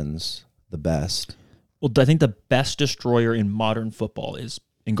positions the best? Well, I think the best destroyer in modern football is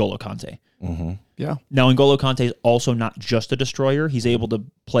N'Golo Kante. Yeah. Now, N'Golo Kante is also not just a destroyer. He's able to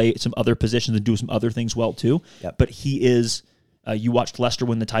play some other positions and do some other things well too. Yep. But he is, you watched Leicester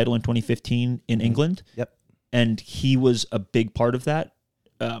win the title in 2015 in England. Yep. And he was a big part of that.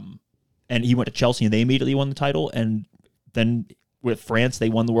 And he went to Chelsea and they immediately won the title. And then with France, they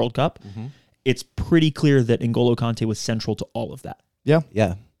won the World Cup. It's pretty clear that N'Golo Kante was central to all of that. Yeah.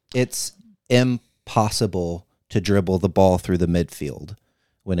 Yeah. It's impossible to dribble the ball through the midfield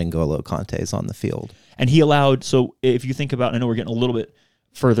when N'Golo Kante is on the field. And he allowed, so if you think about, I know we're getting a little bit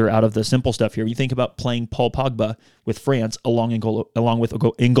further out of the simple stuff here. You think about playing Paul Pogba with with N'Golo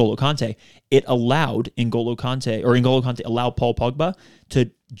Kante. It allowed N'Golo Kante allowed Paul Pogba to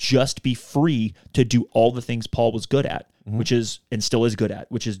just be free to do all the things Paul was good at, which is, and still is good at,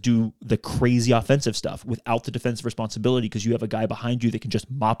 which is do the crazy offensive stuff without the defensive responsibility because you have a guy behind you that can just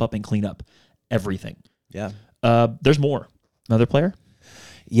mop up and clean up everything. Yeah. There's more. Another player?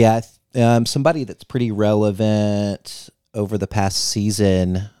 Yeah. Somebody that's pretty relevant over the past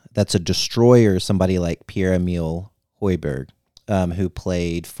season that's a destroyer, somebody like Pierre-Emile Højbjerg, who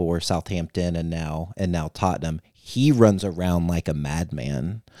played for Southampton and now Tottenham. He runs around like a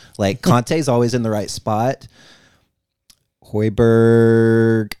madman. Like Conte's always in the right spot.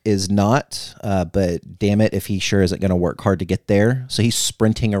 Højbjerg is not, but damn it if he sure isn't going to work hard to get there. So he's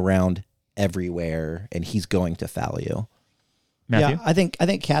sprinting around everywhere and he's going to foul you. Matthew? Yeah, I think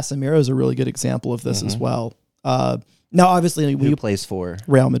Casemiro is a really good example of this as well. Now, obviously, when Who you plays for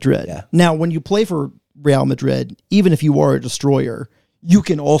Real Madrid. Yeah. Now, when you play for Real Madrid, even if you are a destroyer, you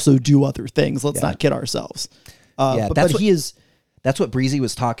can also do other things. Let's not kid ourselves. But he is. That's what Breezy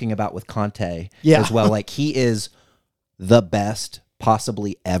was talking about with Conte Yeah. as well. Like he is the best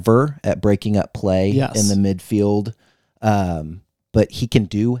possibly ever at breaking up play Yes. in the midfield. But he can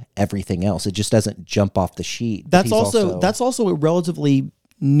do everything else. It just doesn't jump off the sheet. But That's also a relatively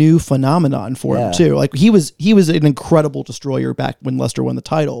new phenomenon for him too. Like he was an incredible destroyer back when Leicester won the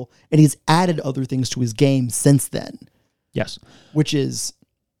title, and he's added other things to his game since then. Yes. Which is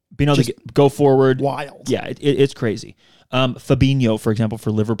Being able to go forward. wild. Yeah, it's crazy. Fabinho, for example,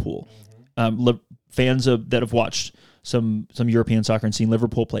 for Liverpool. Fans that have watched some European soccer and seen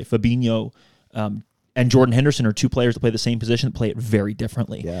Liverpool play, Fabinho and Jordan Henderson are two players that play the same position that play it very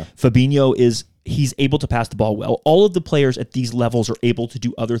differently. Yeah. Fabinho he's able to pass the ball well. All of the players at these levels are able to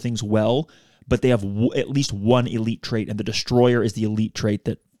do other things well, but they have at least one elite trait, and the destroyer is the elite trait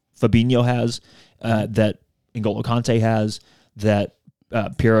that Fabinho has, that N'Golo Kante has, that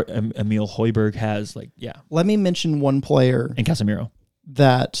Pierre-Emile Højbjerg has. Let me mention one player And Casemiro.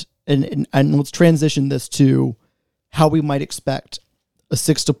 that, and let's transition this to how we might expect a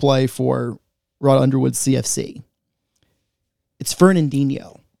six to play for Rod Underwood's CFC. It's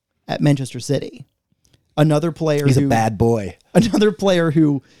Fernandinho at Manchester City. Another player He's a bad boy. Another player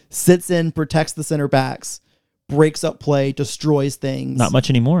who sits in, protects the center backs, breaks up play, destroys things. Not much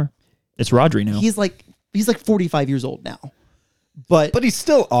anymore. It's Rodri now. He's like 45 years old now. But he's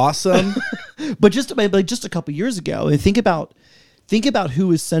still awesome. but just a couple years ago, and think about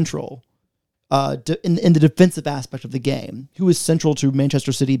who is central in the defensive aspect of the game. Who is central to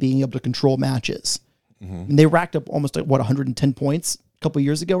Manchester City being able to control matches? And they racked up almost 110 points a couple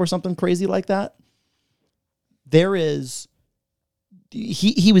years ago or something crazy like that.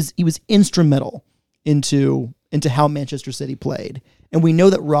 He was instrumental into how Manchester City played, and we know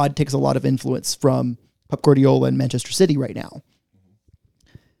that Rod takes a lot of influence from Pep Guardiola and Manchester City right now.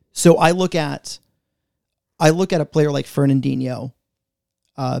 So I look at a player like Fernandinho,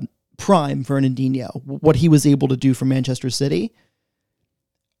 prime Fernandinho, what he was able to do for Manchester City,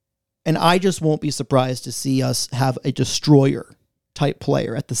 and I just won't be surprised to see us have a destroyer type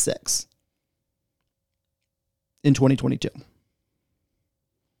player at the 6 in 2022.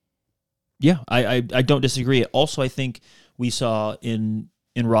 Yeah, I don't disagree. Also, I think we saw in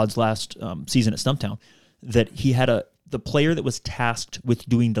Rod's last season at Stumptown that he had the player that was tasked with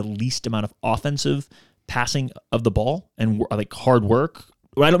doing the least amount of offensive passing of the ball and like hard work.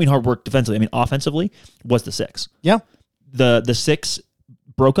 Well, I don't mean hard work defensively. I mean offensively was the 6. Yeah, the 6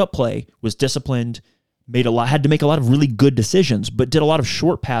 broke up play, was disciplined, had to make a lot of really good decisions, but did a lot of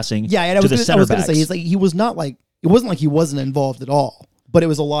short passing. Yeah, and I was going to say it wasn't like he wasn't involved at all, but it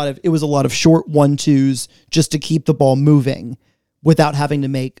was a lot of short 1-2s just to keep the ball moving without having to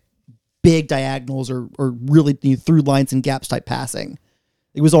make big diagonals or really through lines and gaps type passing.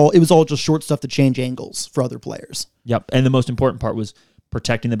 It was all just short stuff to change angles for other players. Yep, and the most important part was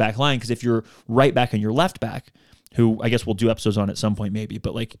protecting the back line, because if you're right back and your left back, who I guess we'll do episodes on at some point maybe,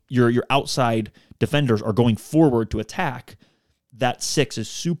 but like your outside defenders are going forward to attack, that 6 is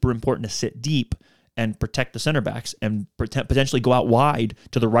super important to sit deep and protect the center backs and potentially go out wide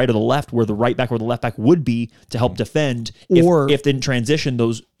to the right or the left where the right back or the left back would be to help defend. Or if in transition,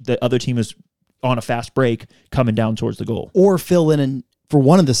 the other team is on a fast break coming down towards the goal. Or fill in for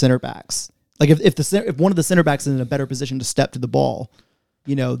one of the center backs. Like if one of the center backs is in a better position to step to the ball,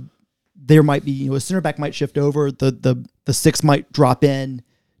 there might be, a center back might shift over, the six might drop in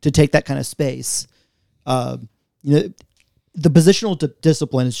to take that kind of space. The positional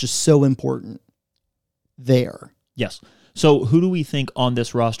discipline is just so important there. Yes. So who do we think on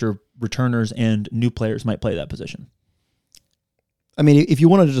this roster, returners and new players, might play that position? I mean, if you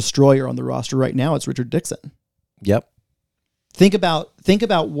wanted a destroyer on the roster right now, it's Richard Dixon. Yep. Think about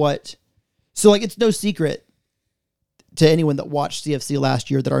what. So, like, it's no secret to anyone that watched CFC last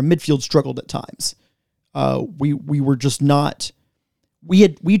year that our midfield struggled at times. We were just not. We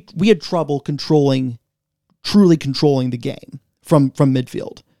had trouble truly controlling the game from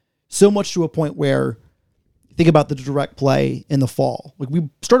midfield. So much to a point where, think about the direct play in the fall. Like, we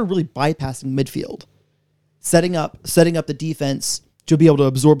started really bypassing midfield, setting up the defense to be able to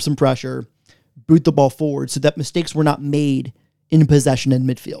absorb some pressure, boot the ball forward, so that mistakes were not made in possession in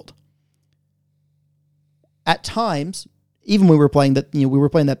midfield. At times, even when we were playing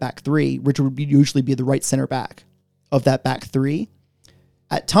that back three, Richard would usually be the right center back of that back three.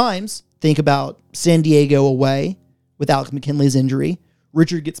 At times, think about San Diego away with Alex McKinley's injury.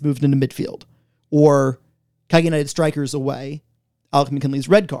 Richard gets moved into midfield. Or Kaiga United Strikers away, Alex McKinley's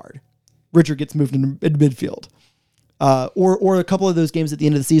red card. Richard gets moved into midfield. Or a couple of those games at the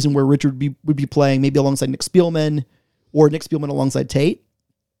end of the season where Richard would be playing maybe alongside Nick Spielman or Nick Spielman alongside Tate.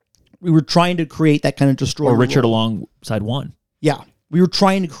 We were trying to create that kind of destroyer or Richard role. alongside one. Yeah. We were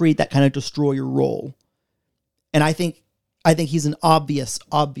trying to create that kind of destroyer role. And I think he's an obvious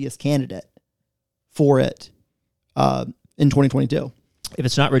candidate for it in 2022. If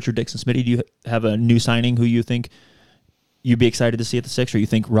it's not Richard Dixon, Smitty, do you have a new signing who you think you'd be excited to see at the 6, or you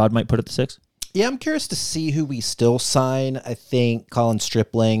think Rod might put at the 6? Yeah, I'm curious to see who we still sign. I think Colin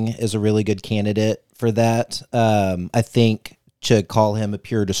Stripling is a really good candidate for that. I think to call him a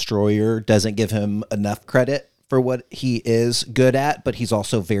pure destroyer doesn't give him enough credit for what he is good at, but he's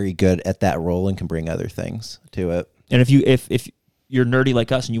also very good at that role and can bring other things to it. And if you're nerdy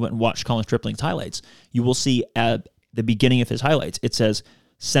like us and you went and watched Colin Stripling's highlights, you will see at the beginning of his highlights, it says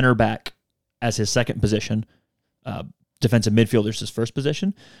center back as his second position, defensive midfielder is his first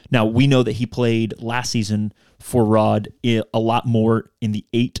position. Now, we know that he played last season for Rod a lot more in the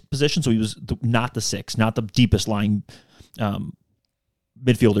 8 position, so he was not the 6, not the deepest lying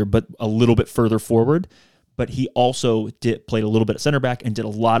midfielder, but a little bit further forward. But he also played a little bit at center back and did a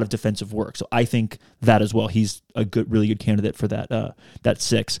lot of defensive work. So I think that as well, he's a really good candidate for that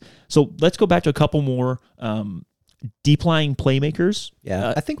 6. So let's go back to a couple more deep lying playmakers.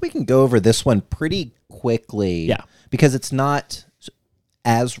 Yeah, I think we can go over this one pretty quickly. Yeah, because it's not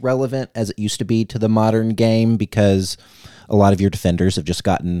as relevant as it used to be to the modern game, because a lot of your defenders have just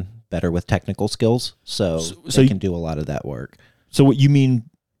gotten better with technical skills, so they can do a lot of that work. So what you mean?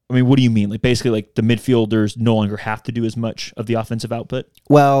 I mean, what do you mean? Like, basically, like the midfielders no longer have to do as much of the offensive output?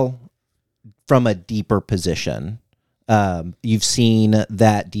 Well, from a deeper position, you've seen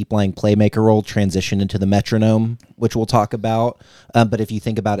that deep lying playmaker role transition into the metronome, which we'll talk about. But if you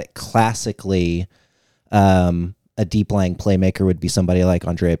think about it classically, a deep lying playmaker would be somebody like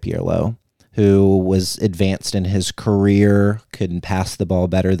Andrea Pirlo, who was advanced in his career, couldn't pass the ball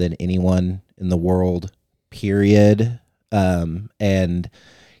better than anyone in the world, period. And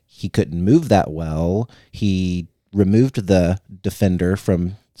he couldn't move that well. He removed the defender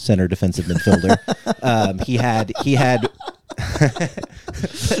from center defensive midfielder.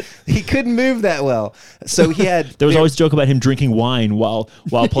 He couldn't move that well. So he had... There was always a joke about him drinking wine while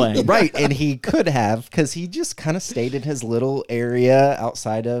playing. Right, and he could have, because he just kind of stayed in his little area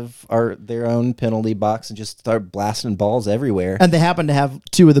outside of their own penalty box and just started blasting balls everywhere. And they happen to have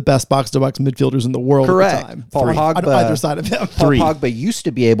 2 of the best box-to-box midfielders in the world Correct. at the time. Paul Pogba, on either side of him. Paul Pogba used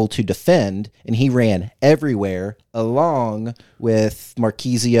to be able to defend, and he ran everywhere, along with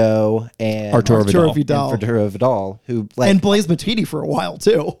Marquisio and Arturo Vidal, who and Blaise Matuidi for a while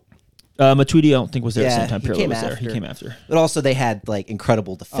too. Matuidi, I don't think was there at the same time. He Pirlo came was there. after. He came after. But also, they had like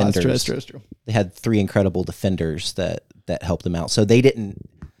incredible defenders. That's true. They had 3 incredible defenders that helped them out. So they didn't.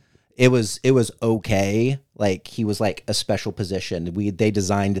 It was okay. Like, he was like a special position. They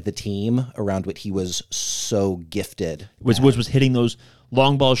designed the team around what he was so gifted. Was hitting those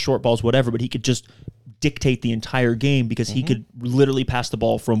long balls, short balls, whatever. But he could just dictate the entire game because he could literally pass the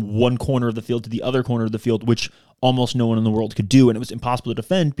ball from one corner of the field to the other corner of the field, which almost no one in the world could do. And it was impossible to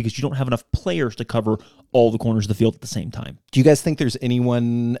defend because you don't have enough players to cover all the corners of the field at the same time. Do you guys think there's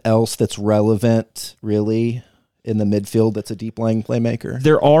anyone else that's relevant, really, in the midfield that's a deep lying playmaker?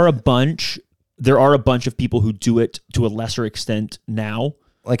 There are a bunch of people who do it to a lesser extent now.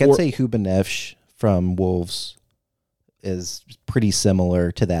 Like I'd say Hubanevich from Wolves is pretty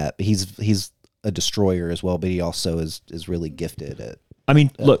similar to that. He's a destroyer as well, but he also is really gifted at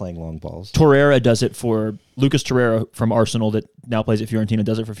look, playing long balls. Torreira does it for Lucas Torreira from Arsenal that now plays at Fiorentina,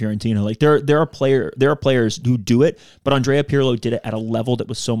 does it for Fiorentina. Like there are players who do it, but Andrea Pirlo did it at a level that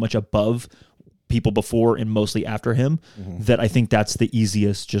was so much above people before and mostly after him that I think that's the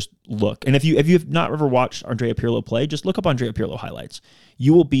easiest just look. And if you have not ever watched Andrea Pirlo play, just look up Andrea Pirlo highlights.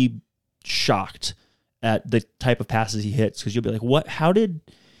 You will be shocked at the type of passes he hits because you'll be like, what? How did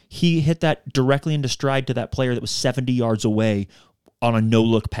he hit that directly into stride to that player that was 70 yards away on a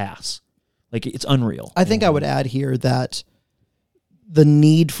no-look pass? Like, it's unreal. I think I would add here that the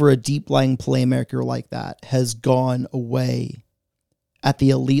need for a deep-lying playmaker like that has gone away at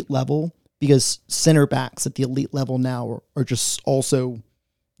the elite level because center backs at the elite level now are just also,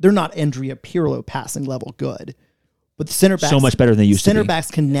 they're not Andrea Pirlo passing level good, but the center backs, so much better than they used to be. Center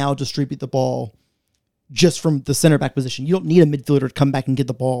backs can now distribute the ball just from the center back position. You don't need a midfielder to come back and get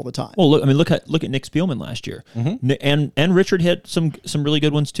the ball all the time. Well, look at Nick Spielman last year, and Richard hit some really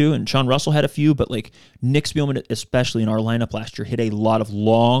good ones too, and Sean Russell had a few, but like Nick Spielman, especially in our lineup last year, hit a lot of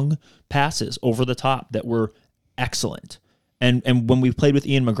long passes over the top that were excellent. And when we played with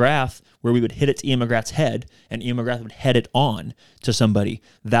Ian McGrath, where we would hit it to Ian McGrath's head, and Ian McGrath would head it on to somebody,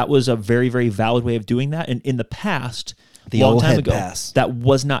 that was a very, very valid way of doing that. And in the past, the long old time head ago, pass. that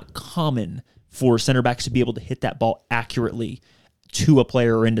was not common for center backs to be able to hit that ball accurately to a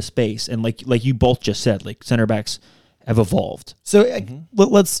player or into space. And like you both just said, like center backs have evolved. So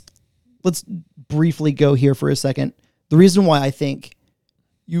let's briefly go here for a second. The reason why I think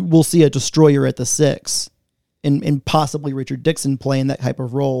you will see a destroyer at the 6 and possibly Richard Dixon playing that type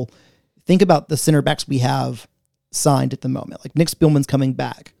of role, think about the center backs we have signed at the moment. Like Nick Spielman's coming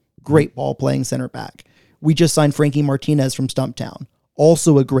back. Great ball playing center back. We just signed Frankie Martinez from Stumptown.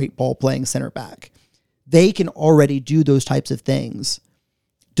 Also a great ball playing center back. They can already do those types of things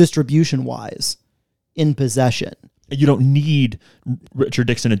distribution wise in possession. You don't need Richard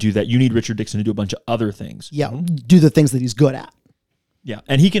Dixon to do that. You need Richard Dixon to do a bunch of other things. Yeah, do the things that he's good at. Yeah,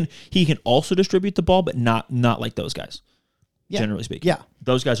 and he can also distribute the ball, but not like those guys, generally speaking. Yeah.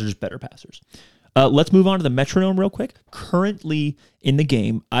 Those guys are just better passers. Let's move on to the metronome real quick. Currently in the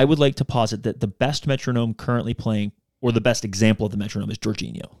game, I would like to posit that the best metronome currently playing, or the best example of the metronome, is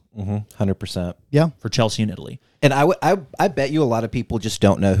Jorginho 100%. Yeah. for Chelsea and Italy. And I bet you a lot of people just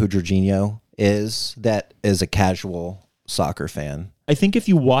don't know who Jorginho is that is a casual soccer fan. I think if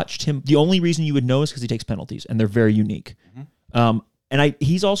you watched him, the only reason you would know is because he takes penalties, and they're very unique.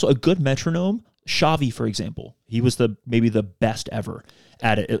 He's also a good metronome. Xavi, for example, he was maybe the best ever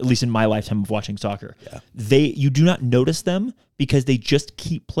at it, at least in my lifetime of watching soccer. Yeah. You do not notice them because they just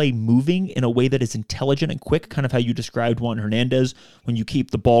keep play moving in a way that is intelligent and quick, kind of how you described Juan Hernandez, when you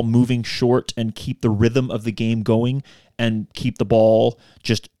keep the ball moving short and keep the rhythm of the game going and keep the ball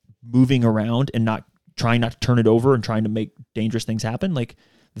just moving around and trying not to turn it over and trying to make dangerous things happen. Like,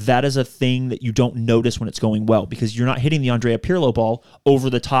 that is a thing that you don't notice when it's going well because you're not hitting the Andrea Pirlo ball over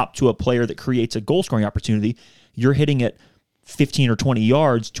the top to a player that creates a goal-scoring opportunity. You're hitting it 15 or 20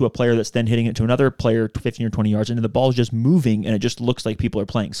 yards to a player that's then hitting it to another player 15 or 20 yards, and the ball is just moving, and it just looks like people are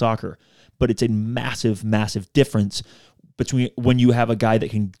playing soccer. But it's a massive, massive difference between when you have a guy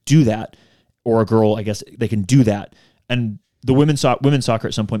that can do that, or a girl, I guess, they can do that, and the women's soccer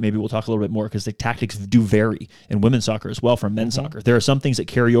at some point, maybe we'll talk a little bit more because the tactics do vary in women's soccer as well from men's soccer. There are some things that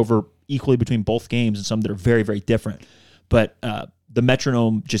carry over equally between both games and some that are very, very different. But the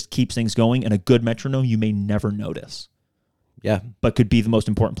metronome just keeps things going, and a good metronome you may never notice. Yeah. But could be the most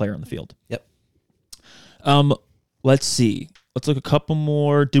important player on the field. Yep. Let's see. Let's look a couple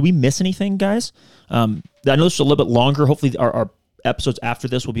more. Did we miss anything, guys? I know this is a little bit longer. Hopefully our episodes after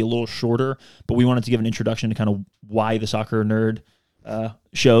this will be a little shorter, but we wanted to give an introduction to kind of why the Soccer Nerd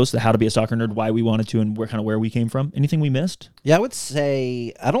shows, the How to Be a Soccer Nerd, why we wanted to, and where we came from. Anything we missed? Yeah, I would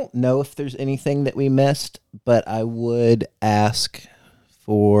say, I don't know if there's anything that we missed, but I would ask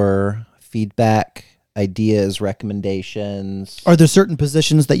for feedback, ideas, recommendations. Are there certain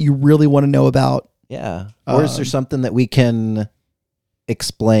positions that you really want to know about? Yeah. Or is there something that we can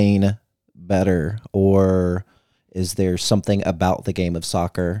explain better? Or is there something about the game of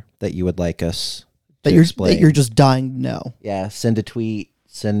soccer that you would like us to explain? That you're just dying to know? Yeah, send a tweet,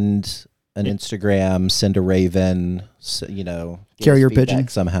 send an Instagram, send a raven, give Carrier us feedback pigeon.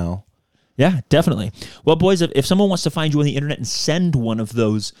 somehow. Yeah, definitely. Well, boys, if someone wants to find you on the internet and send one of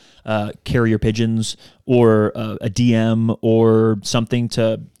those carrier pigeons or a DM or something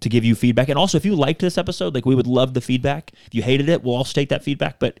to give you feedback, and also if you liked this episode, like we would love the feedback. If you hated it, we'll all take that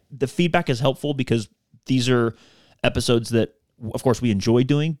feedback. But the feedback is helpful because these are episodes that, of course, we enjoy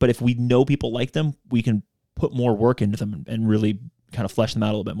doing. But if we know people like them, we can put more work into them and really kind of flesh them out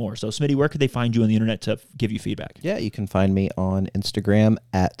a little bit more. So, Smitty, where could they find you on the internet to give you feedback? Yeah, you can find me on Instagram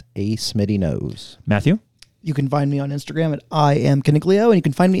at @asmittyknows. Matthew? You can find me on Instagram at I am Caniglio, and you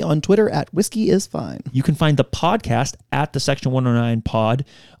can find me on Twitter at Whiskey is Fine. You can find the podcast at the Section 109 Pod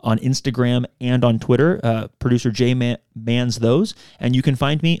on Instagram and on Twitter. Producer Jay mans those. And you can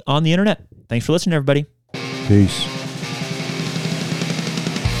find me on the internet. Thanks for listening, everybody. Peace.